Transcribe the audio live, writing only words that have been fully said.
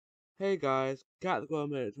Hey guys, Cat2Go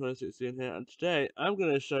 2016 here, and today I'm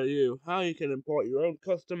going to show you how you can import your own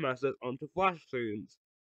custom assets onto Flashthemes.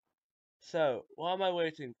 So, what am I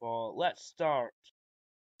waiting for? Let's start.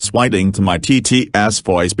 Switching to my TTS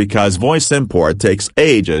voice because voice import takes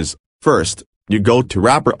ages. First, you go to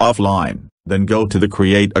Wrapper Offline, then go to the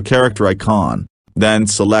Create a Character icon, then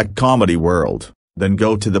select Comedy World, then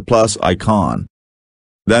go to the plus icon.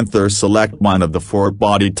 Then select one of the 4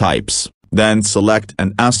 body types, then select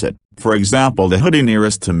an asset, for example the hoodie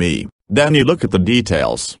nearest to me, then you look at the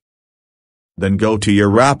details. Then go to your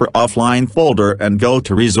Wrapper Offline folder and go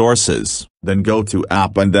to Resources, then go to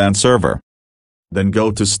App and then Server. Then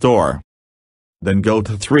go to Store. Then go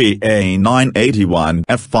to 3A981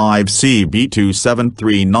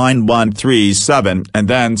 F5CB273937 and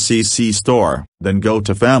then CC Store. Then go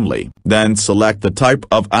to Family. Then select the type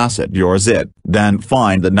of asset yours is. Then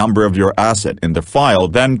find the number of your asset in the file.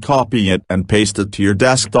 Then copy it and paste it to your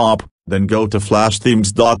desktop. Then go to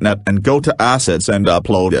flashthemes.net and go to Assets and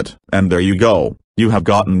upload it. And there you go. You have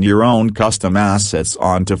gotten your own custom assets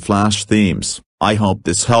onto Flashthemes. I hope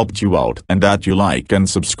this helped you out and that you like and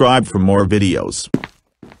subscribe for more videos.